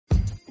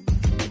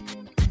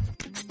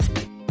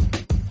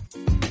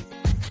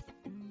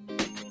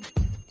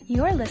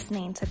You're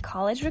listening to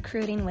College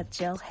Recruiting with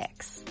Jill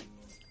Hicks.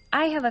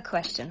 I have a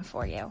question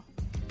for you.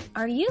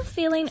 Are you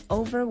feeling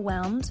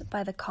overwhelmed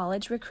by the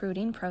college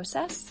recruiting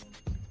process?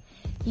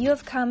 You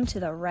have come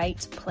to the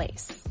right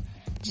place.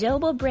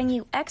 Jill will bring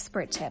you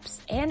expert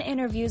tips and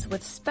interviews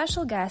with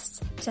special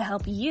guests to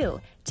help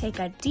you take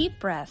a deep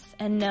breath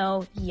and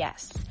know,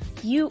 yes,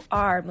 you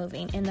are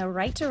moving in the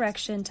right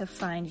direction to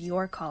find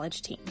your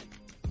college team.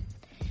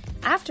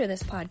 After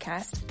this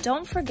podcast,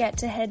 don't forget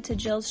to head to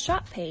Jill's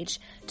shop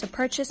page to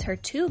purchase her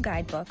 2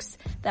 guidebooks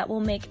that will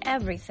make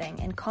everything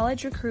in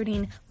college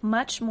recruiting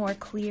much more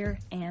clear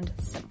and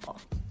simple.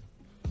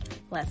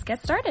 Let's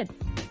get started.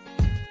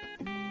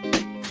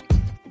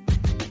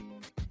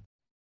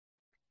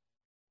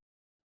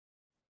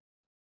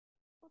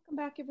 Welcome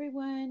back,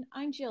 everyone.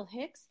 I'm Jill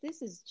Hicks.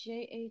 This is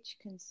JH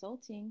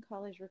Consulting,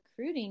 College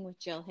Recruiting with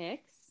Jill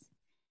Hicks.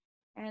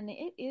 And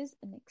it is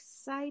an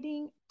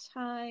exciting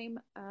time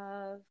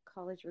of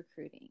college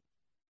recruiting.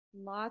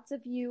 Lots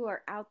of you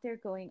are out there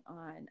going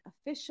on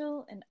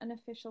official and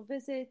unofficial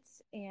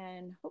visits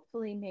and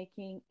hopefully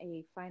making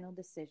a final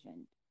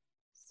decision.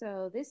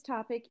 So this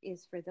topic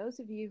is for those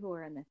of you who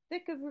are in the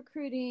thick of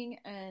recruiting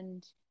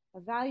and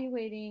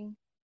evaluating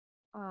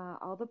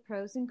all the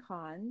pros and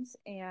cons,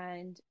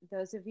 and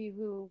those of you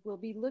who will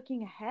be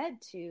looking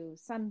ahead to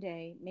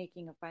someday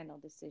making a final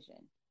decision.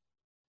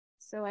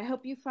 So I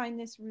hope you find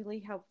this really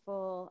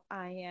helpful.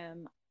 I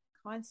am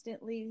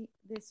constantly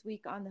this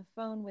week on the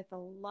phone with a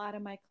lot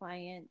of my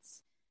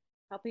clients,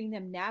 helping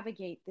them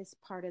navigate this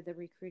part of the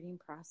recruiting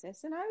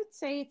process. And I would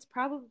say it's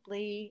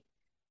probably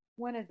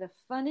one of the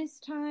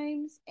funnest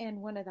times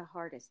and one of the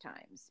hardest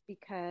times,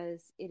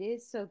 because it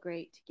is so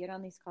great to get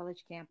on these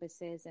college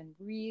campuses and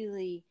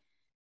really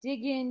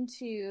dig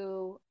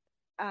into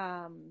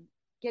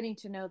getting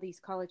to know these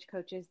college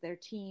coaches, their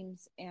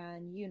teams,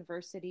 and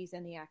universities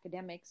and the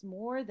academics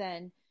more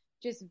than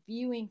just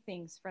viewing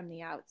things from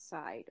the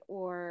outside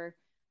or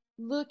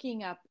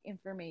looking up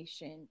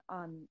information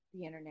on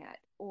the internet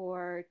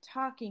or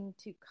talking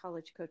to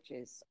college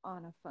coaches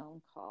on a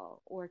phone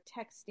call or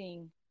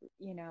texting,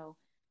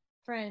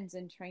 friends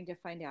and trying to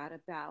find out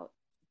about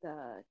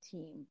the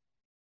team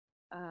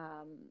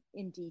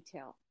in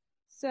detail.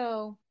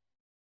 So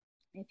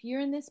if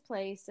you're in this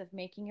place of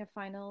making a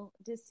final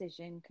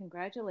decision,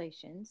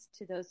 congratulations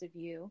to those of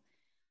you.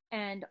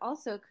 And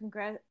also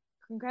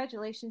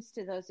congratulations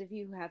to those of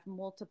you who have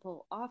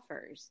multiple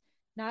offers.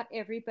 Not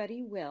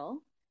everybody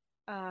will.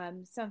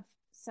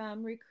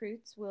 Some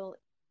recruits will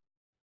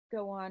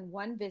go on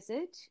one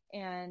visit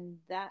and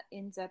that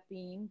ends up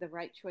being the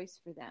right choice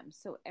for them.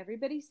 So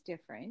everybody's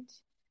different.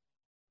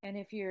 And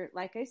if you're,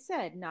 like I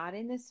said, not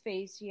in this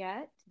phase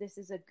yet, this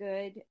is a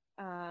good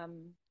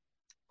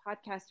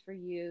podcast for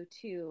you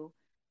to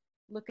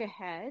look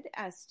ahead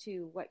as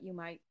to what you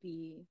might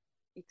be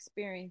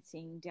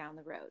experiencing down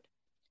the road.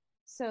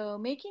 So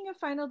making a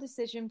final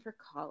decision for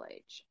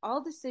college.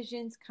 All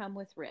decisions come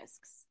with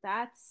risks.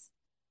 That's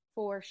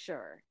for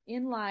sure.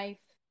 In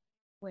life,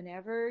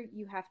 whenever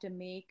you have to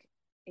make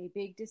a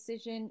big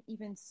decision,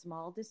 even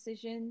small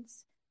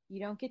decisions, you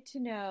don't get to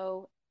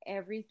know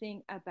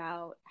everything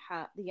about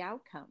the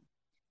outcome.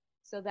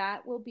 So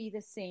that will be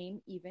the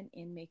same even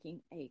in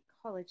making a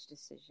college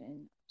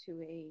decision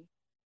to a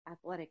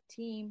athletic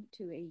team,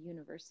 to a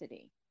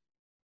university.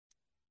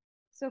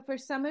 So for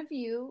some of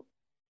you,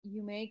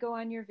 you may go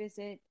on your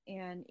visit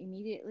and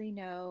immediately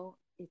know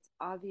it's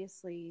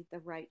obviously the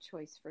right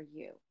choice for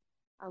you.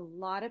 A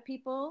lot of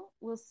people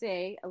will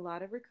say, a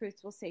lot of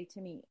recruits will say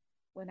to me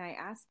when I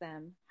ask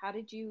them, how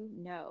did you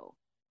know?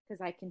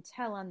 Because I can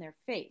tell on their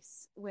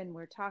face when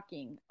we're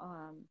talking,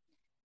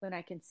 when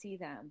I can see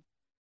them,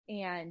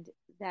 and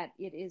that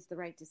it is the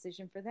right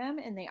decision for them.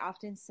 And they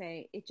often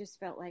say, it just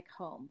felt like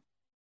home.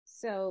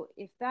 So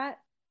if that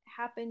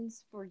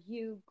happens for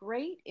you,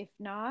 great. If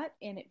not,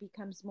 and it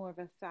becomes more of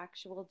a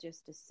factual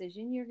just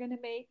decision you're going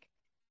to make,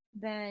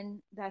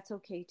 then that's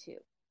okay too.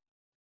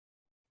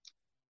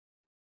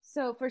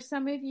 So for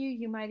some of you,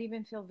 you might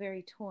even feel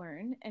very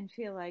torn and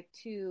feel like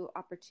 2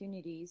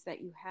 opportunities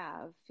that you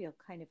have feel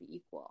kind of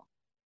equal.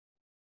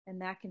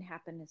 And that can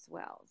happen as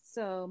well.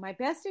 So my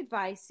best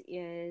advice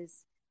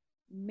is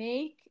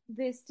make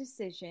this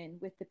decision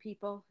with the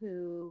people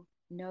who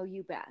know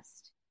you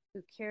best,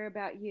 who care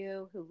about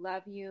you, who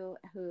love you,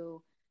 who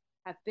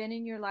have been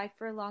in your life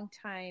for a long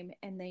time,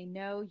 and they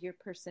know your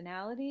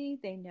personality.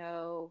 They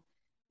know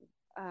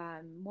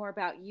more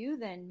about you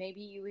than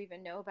maybe you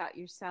even know about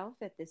yourself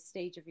at this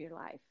stage of your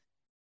life,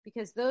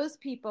 because those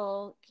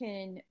people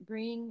can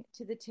bring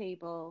to the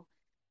table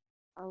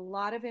a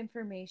lot of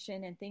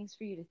information and things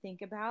for you to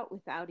think about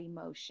without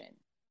emotion.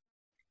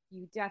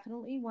 You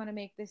definitely want to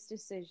make this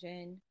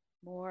decision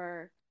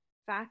more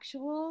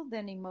factual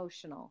than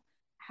emotional.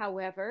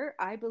 However,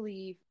 I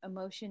believe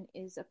emotion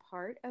is a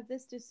part of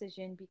this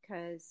decision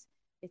because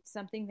it's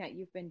something that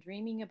you've been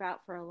dreaming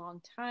about for a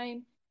long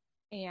time.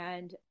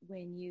 And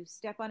when you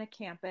step on a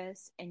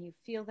campus and you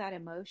feel that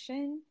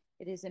emotion,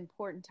 it is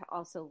important to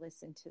also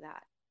listen to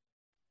that.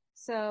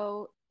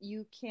 So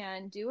you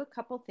can do a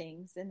couple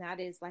things, and that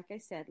is, like I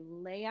said,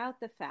 lay out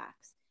the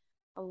facts.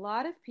 A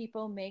lot of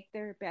people make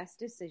their best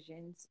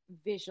decisions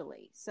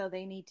visually. So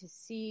they need to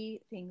see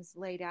things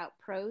laid out,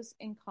 pros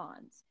and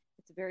cons.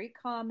 It's very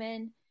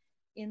common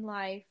in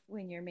life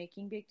when you're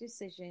making big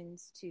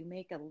decisions to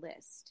make a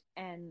list.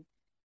 And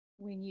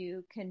when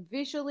you can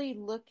visually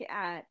look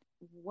at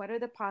what are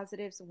the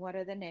positives, what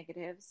are the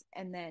negatives,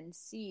 and then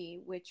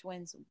see which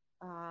ones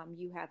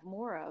you have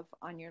more of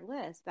on your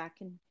list, that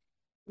can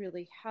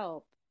really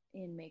help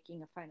in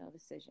making a final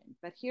decision.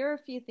 But here are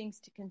a few things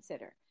to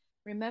consider.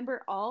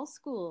 Remember, all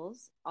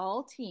schools,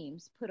 all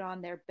teams put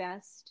on their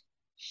best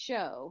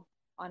show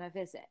on a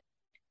visit.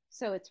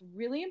 So it's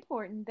really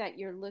important that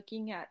you're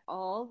looking at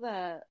all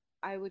the,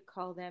 I would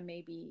call them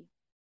maybe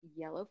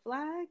yellow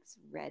flags,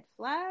 red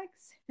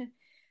flags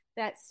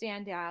that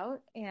stand out,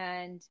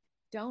 and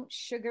don't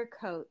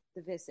sugarcoat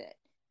the visit.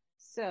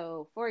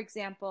 So, for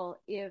example,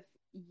 if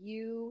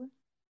you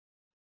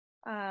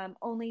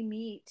only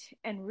meet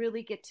and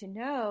really get to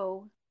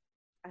know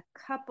a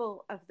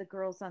couple of the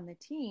girls on the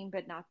team,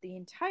 but not the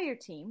entire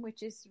team,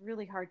 which is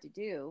really hard to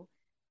do,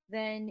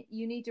 then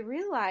you need to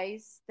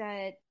realize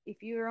that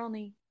if you're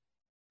only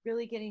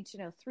really getting to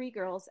know 3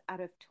 girls out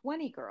of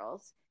 20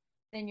 girls,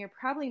 then you're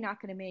probably not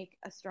going to make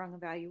a strong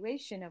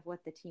evaluation of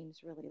what the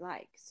team's really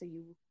like. So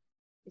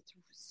it's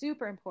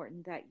super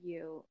important that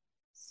you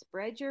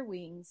spread your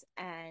wings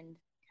and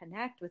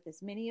connect with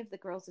as many of the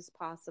girls as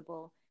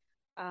possible.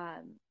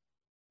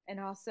 And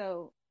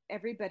also,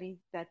 everybody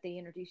that they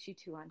introduce you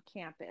to on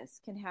campus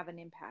can have an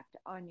impact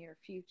on your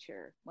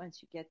future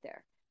once you get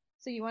there.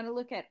 So you want to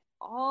look at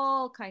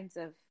all kinds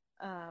of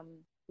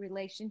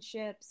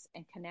relationships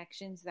and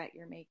connections that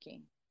you're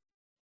making.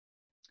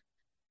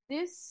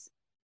 This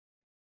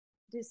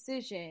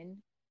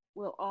decision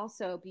will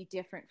also be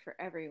different for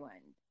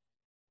everyone.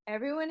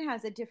 Everyone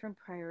has a different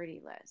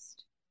priority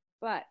list,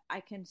 but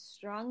I can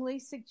strongly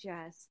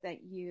suggest that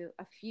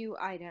a few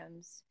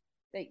items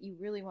that you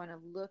really want to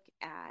look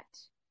at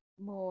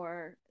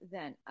more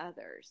than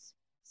others.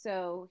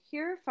 So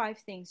here are 5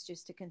 things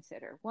just to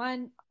consider.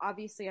 One,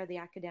 obviously, are the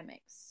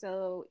academics.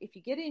 So if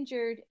you get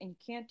injured and you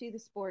can't do the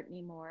sport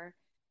anymore,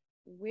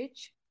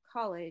 which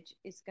college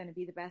is going to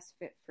be the best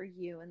fit for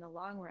you in the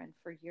long run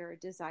for your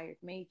desired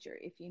major,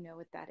 if you know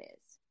what that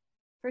is?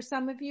 For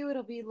some of you,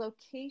 it'll be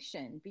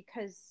location,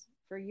 because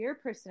for your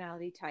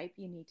personality type,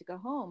 you need to go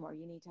home, or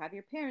you need to have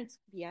your parents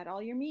be at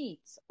all your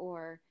meets,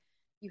 or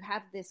you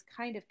have this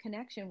kind of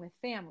connection with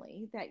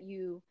family that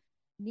you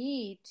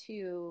need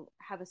to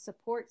have a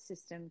support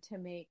system to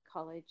make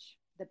college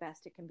the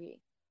best it can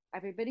be.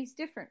 Everybody's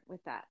different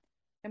with that.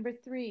 Number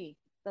 3,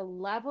 the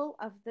level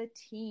of the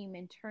team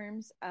in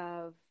terms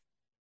of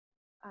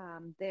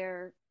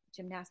their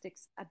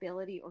gymnastics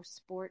ability or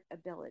sport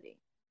ability.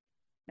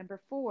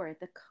 Number 4,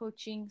 the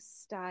coaching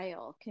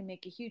style can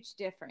make a huge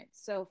difference.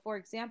 So, for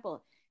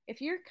example, if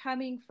you're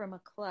coming from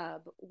a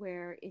club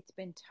where it's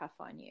been tough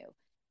on you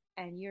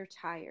and you're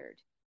tired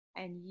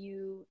and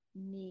you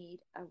need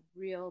a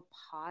real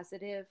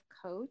positive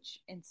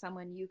coach and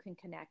someone you can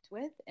connect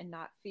with and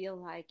not feel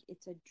like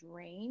it's a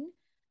drain,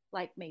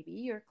 like maybe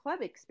your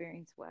club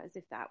experience was,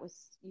 if that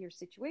was your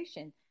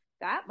situation,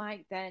 that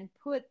might then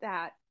put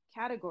that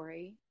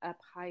category up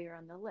higher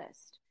on the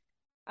list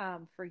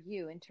for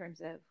you in terms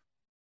of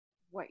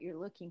what you're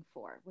looking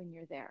for when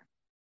you're there.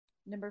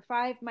 Number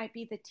 5 might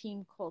be the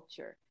team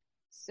culture.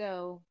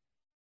 So,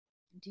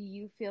 do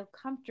you feel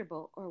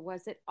comfortable, or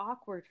was it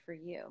awkward for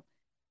you?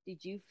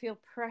 Did you feel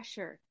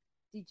pressure?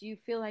 Did you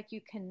feel like you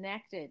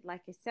connected,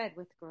 like I said,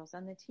 with girls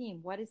on the team?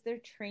 What is their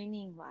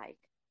training like?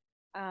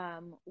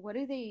 What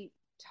do they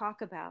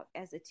talk about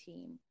as a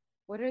team?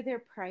 What are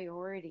their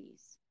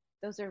priorities?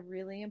 Those are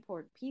really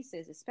important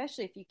pieces,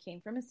 especially if you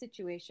came from a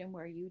situation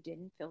where you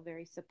didn't feel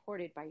very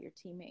supported by your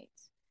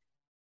teammates.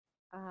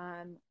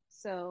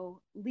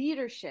 So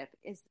leadership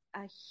is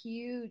a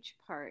huge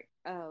part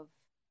of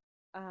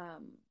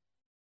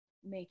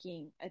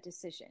making a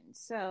decision.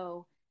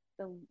 So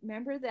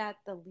remember that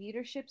the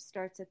leadership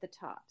starts at the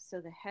top.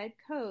 So the head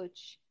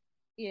coach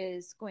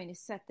is going to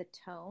set the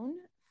tone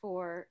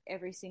for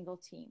every single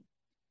team.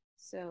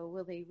 So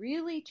will they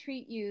really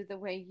treat you the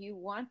way you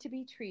want to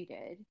be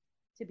treated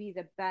to be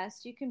the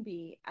best you can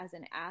be as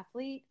an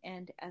athlete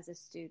and as a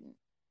student?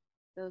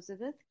 Those are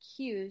the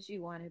cues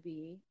you want to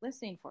be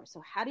listening for.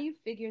 So how do you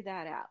figure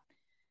that out?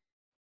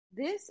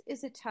 This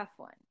is a tough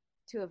one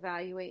to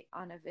evaluate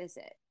on a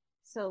visit.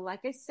 So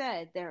like I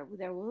said, there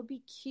will be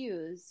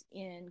cues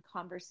in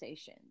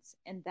conversations,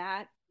 and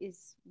that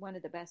is one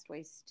of the best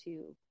ways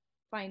to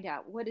find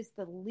out what is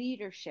the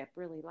leadership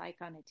really like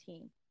on a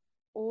team,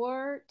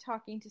 or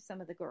talking to some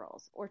of the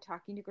girls, or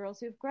talking to girls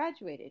who've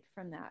graduated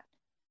from that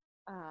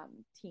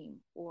team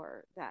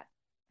or that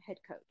head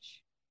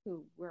coach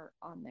who were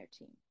on their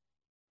team.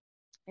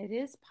 It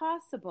is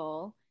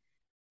possible,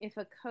 if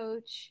a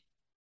coach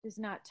does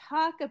not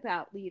talk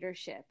about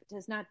leadership,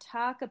 does not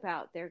talk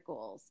about their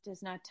goals,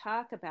 does not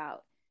talk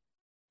about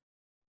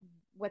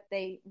what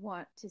they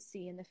want to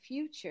see in the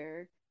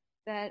future,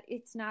 that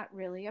it's not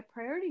really a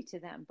priority to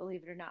them,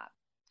 believe it or not.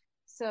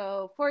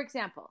 So, for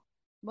example,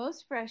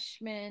 most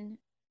freshmen,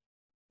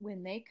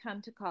 when they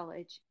come to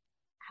college,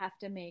 have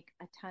to make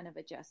a ton of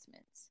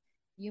adjustments.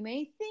 You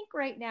may think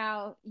right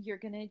now you're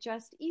going to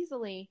adjust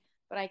easily,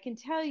 but I can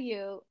tell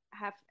you,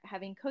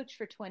 having coached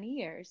for 20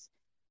 years,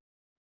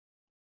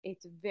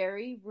 it's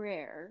very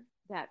rare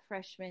that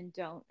freshmen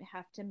don't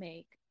have to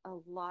make a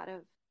lot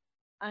of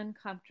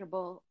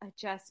uncomfortable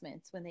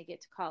adjustments when they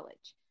get to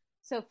college.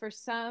 So for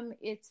some,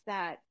 it's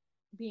that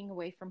being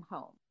away from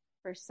home.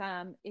 For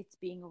some, it's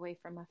being away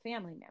from a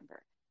family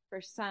member.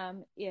 For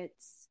some,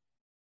 it's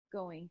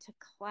going to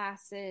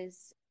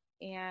classes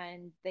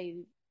and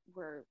they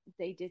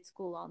did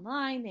school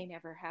online. They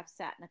never have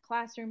sat in a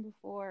classroom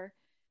before.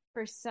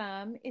 For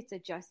some, it's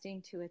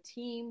adjusting to a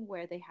team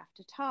where they have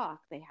to talk,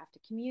 they have to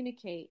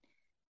communicate.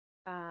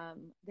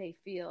 They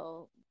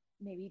feel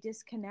maybe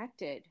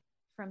disconnected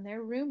from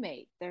their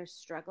roommate. They're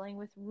struggling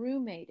with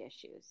roommate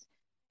issues.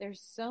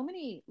 There's so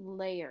many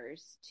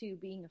layers to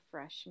being a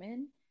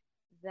freshman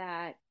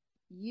that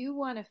you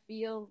want to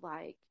feel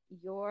like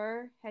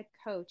your head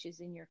coach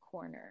is in your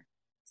corner,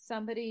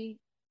 somebody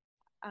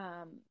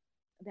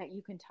that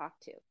you can talk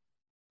to,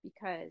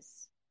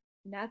 because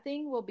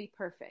nothing will be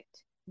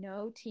perfect.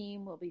 No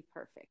team will be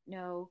perfect.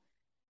 No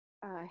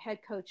head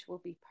coach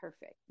will be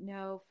perfect.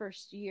 No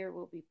first year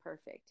will be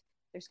perfect.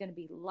 There's going to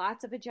be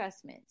lots of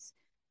adjustments.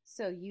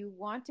 So you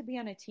want to be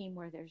on a team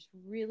where there's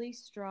really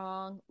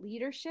strong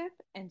leadership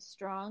and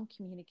strong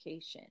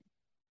communication.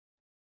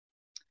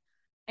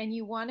 And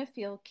you want to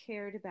feel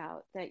cared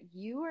about, that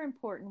you are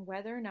important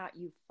whether or not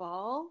you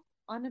fall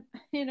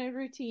in a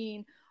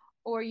routine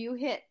or you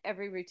hit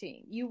every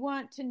routine. You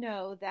want to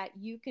know that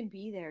you can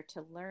be there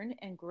to learn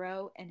and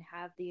grow and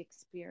have the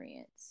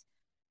experience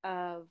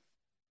of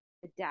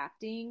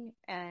adapting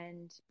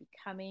and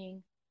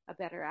becoming a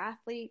better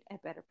athlete, a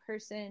better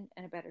person,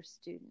 and a better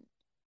student.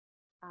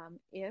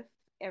 If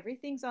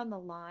everything's on the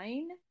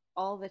line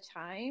all the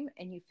time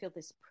and you feel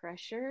this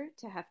pressure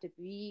to have to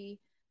be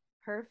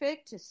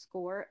perfect to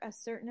score a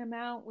certain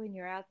amount when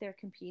you're out there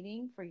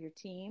competing for your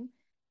team,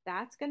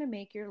 that's going to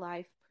make your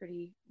life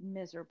pretty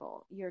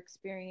miserable, your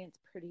experience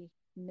pretty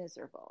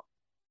miserable.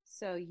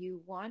 So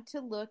you want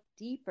to look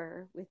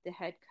deeper with the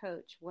head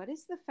coach. What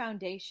is the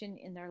foundation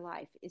in their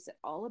life? Is it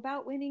all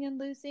about winning and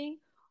losing?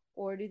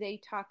 Or do they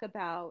talk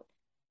about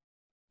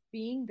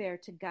being there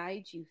to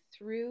guide you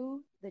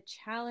through the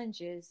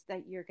challenges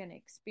that you're going to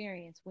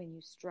experience when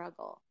you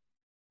struggle?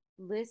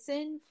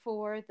 Listen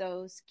for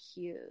those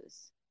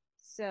cues.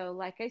 So,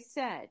 like I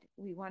said,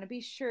 we want to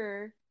be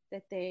sure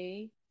that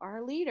they are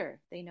a leader.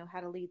 They know how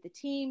to lead the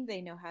team.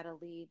 They know how to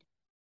lead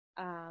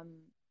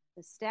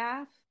the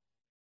staff.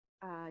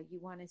 You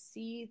want to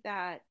see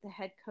that the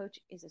head coach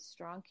is a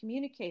strong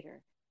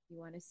communicator. You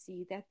want to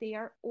see that they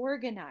are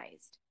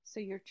organized. So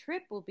your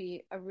trip will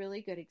be a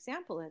really good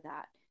example of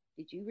that.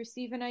 Did you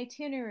receive an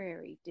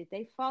itinerary? Did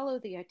they follow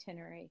the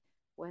itinerary?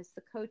 Was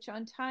the coach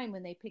on time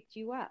when they picked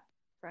you up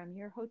from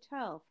your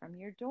hotel, from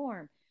your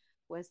dorm?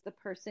 Was the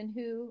person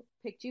who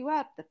picked you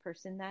up the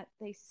person that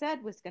they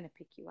said was going to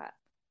pick you up?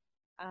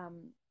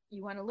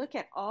 You want to look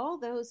at all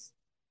those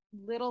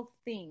little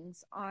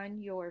things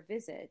on your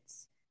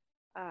visits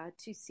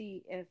to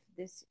see if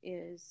this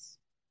is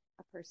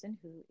a person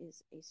who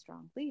is a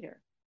strong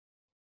leader.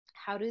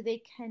 How do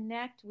they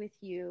connect with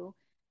you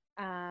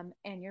and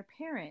your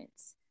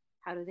parents?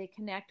 How do they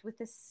connect with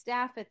the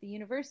staff at the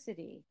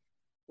university?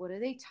 What do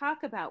they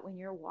talk about when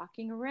you're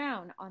walking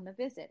around on the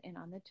visit and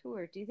on the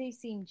tour? Do they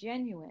seem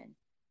genuine?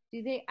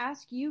 Do they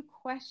ask you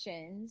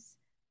questions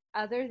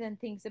other than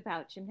things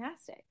about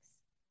gymnastics?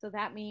 So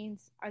that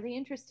means, are they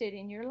interested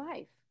in your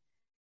life?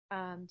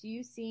 Do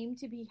you seem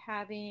to be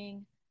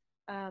having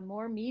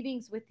more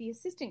meetings with the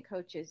assistant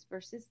coaches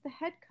versus the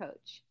head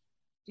coach?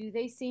 Do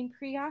they seem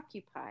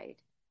preoccupied?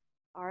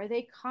 Are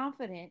they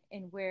confident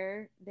in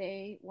where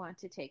they want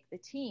to take the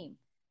team?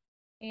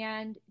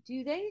 And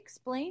do they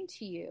explain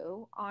to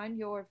you on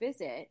your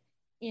visit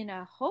in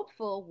a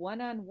hopeful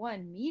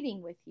one-on-one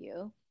meeting with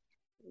you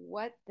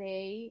what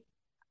they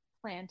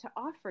plan to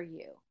offer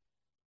you?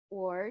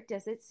 Or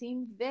does it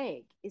seem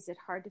vague? Is it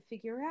hard to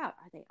figure out?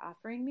 Are they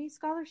offering me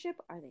scholarship?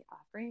 Are they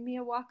offering me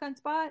a walk-on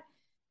spot?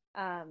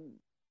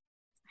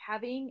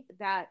 Having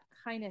that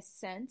kind of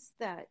sense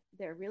that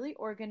they're really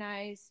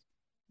organized,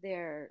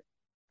 they're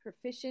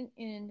proficient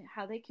in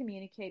how they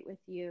communicate with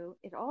you.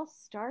 It all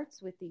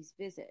starts with these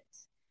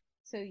visits.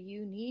 So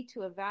you need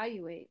to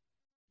evaluate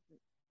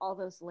all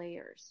those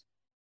layers.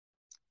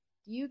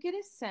 Do you get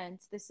a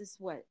sense, this is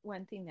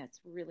one thing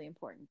that's really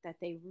important, that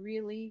they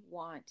really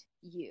want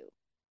you?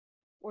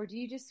 Or do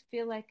you just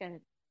feel like a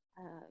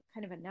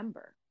kind of a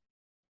number?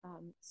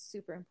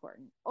 Super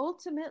important.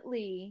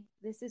 Ultimately,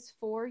 this is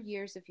 4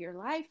 years of your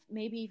life,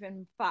 maybe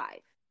even 5.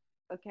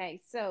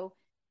 Okay, so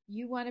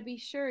you want to be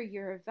sure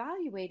you're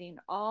evaluating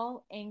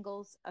all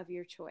angles of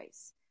your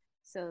choice.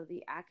 So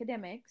the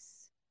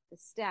academics, the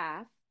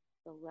staff,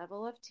 the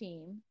level of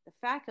team, the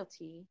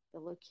faculty, the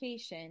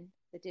location,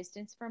 the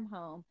distance from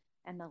home,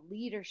 and the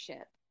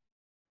leadership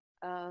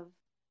of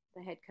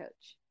the head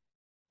coach.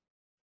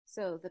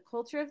 So the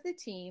culture of the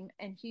team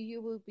and who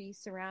you will be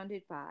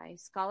surrounded by,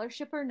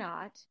 scholarship or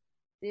not,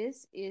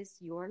 This is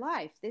your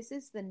life. This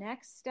is the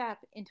next step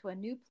into a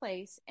new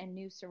place and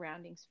new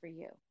surroundings for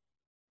you.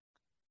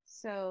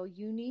 So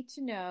you need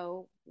to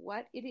know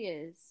what it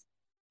is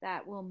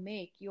that will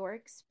make your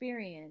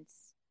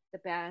experience the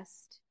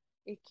best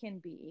it can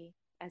be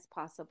as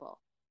possible.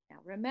 Now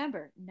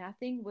remember,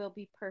 nothing will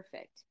be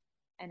perfect,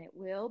 and it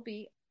will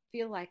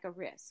feel like a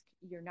risk.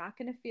 You're not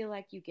going to feel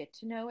like you get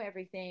to know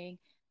everything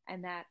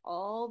and that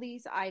all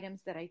these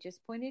items that I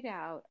just pointed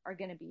out are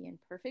going to be in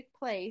perfect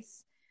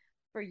place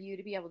for you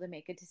to be able to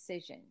make a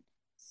decision.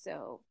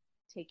 So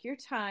take your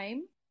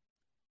time,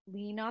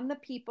 lean on the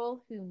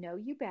people who know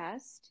you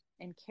best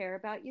and care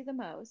about you the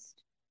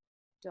most.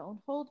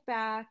 Don't hold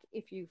back.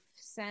 If you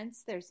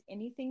sense there's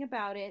anything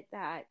about it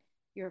that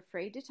you're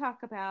afraid to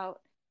talk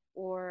about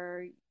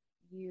or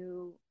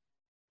you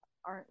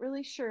aren't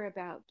really sure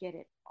about, get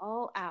it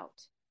all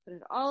out. Put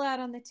it all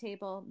out on the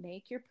table.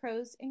 Make your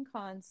pros and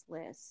cons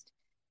list,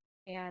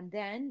 and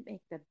then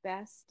make the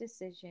best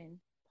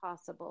decision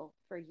possible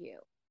for you.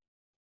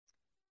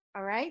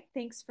 All right.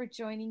 Thanks for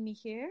joining me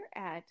here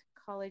at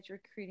College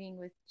Recruiting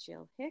with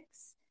Jill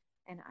Hicks,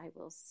 and I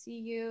will see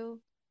you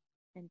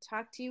and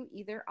talk to you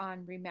either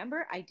on,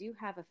 remember, I do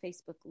have a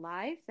Facebook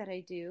Live that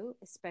I do,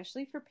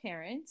 especially for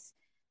parents,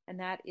 and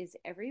that is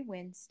every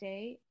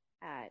Wednesday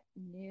at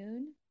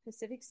noon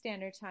Pacific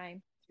Standard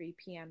Time, 3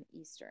 p.m.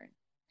 Eastern.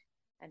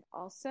 And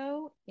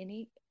also,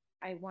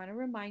 I want to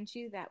remind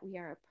you that we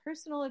are a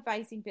personal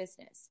advising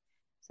business.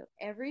 So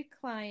every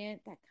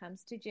client that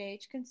comes to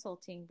JH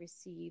Consulting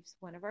receives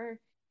one of our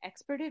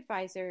expert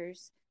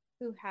advisors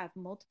who have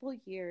multiple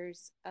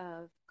years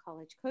of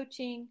college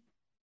coaching,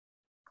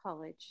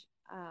 college,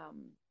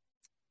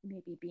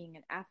 maybe being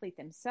an athlete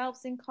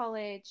themselves in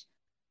college,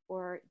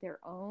 or their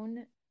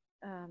own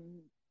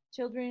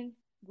children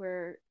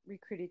were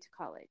recruited to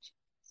college.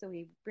 So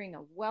we bring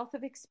a wealth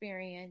of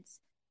experience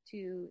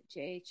to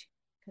JH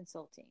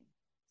Consulting.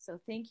 So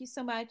thank you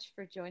so much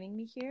for joining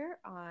me here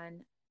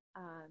on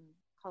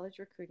College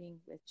Recruiting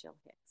with Jill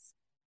Hicks.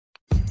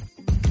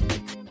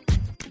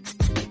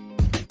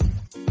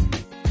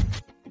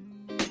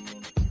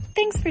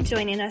 Thanks for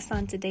joining us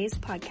on today's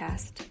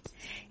podcast.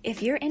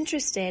 If you're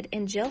interested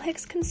in Jill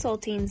Hicks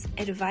Consulting's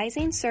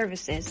advising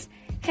services,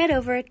 head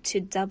over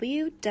to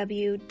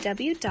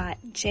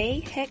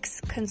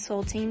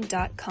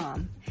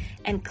www.jhicksconsulting.com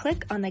and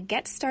click on the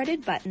Get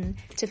Started button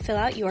to fill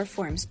out your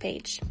forms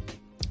page.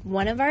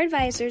 One of our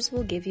advisors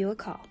will give you a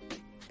call.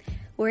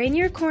 We're in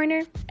your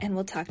corner, and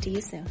we'll talk to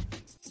you soon.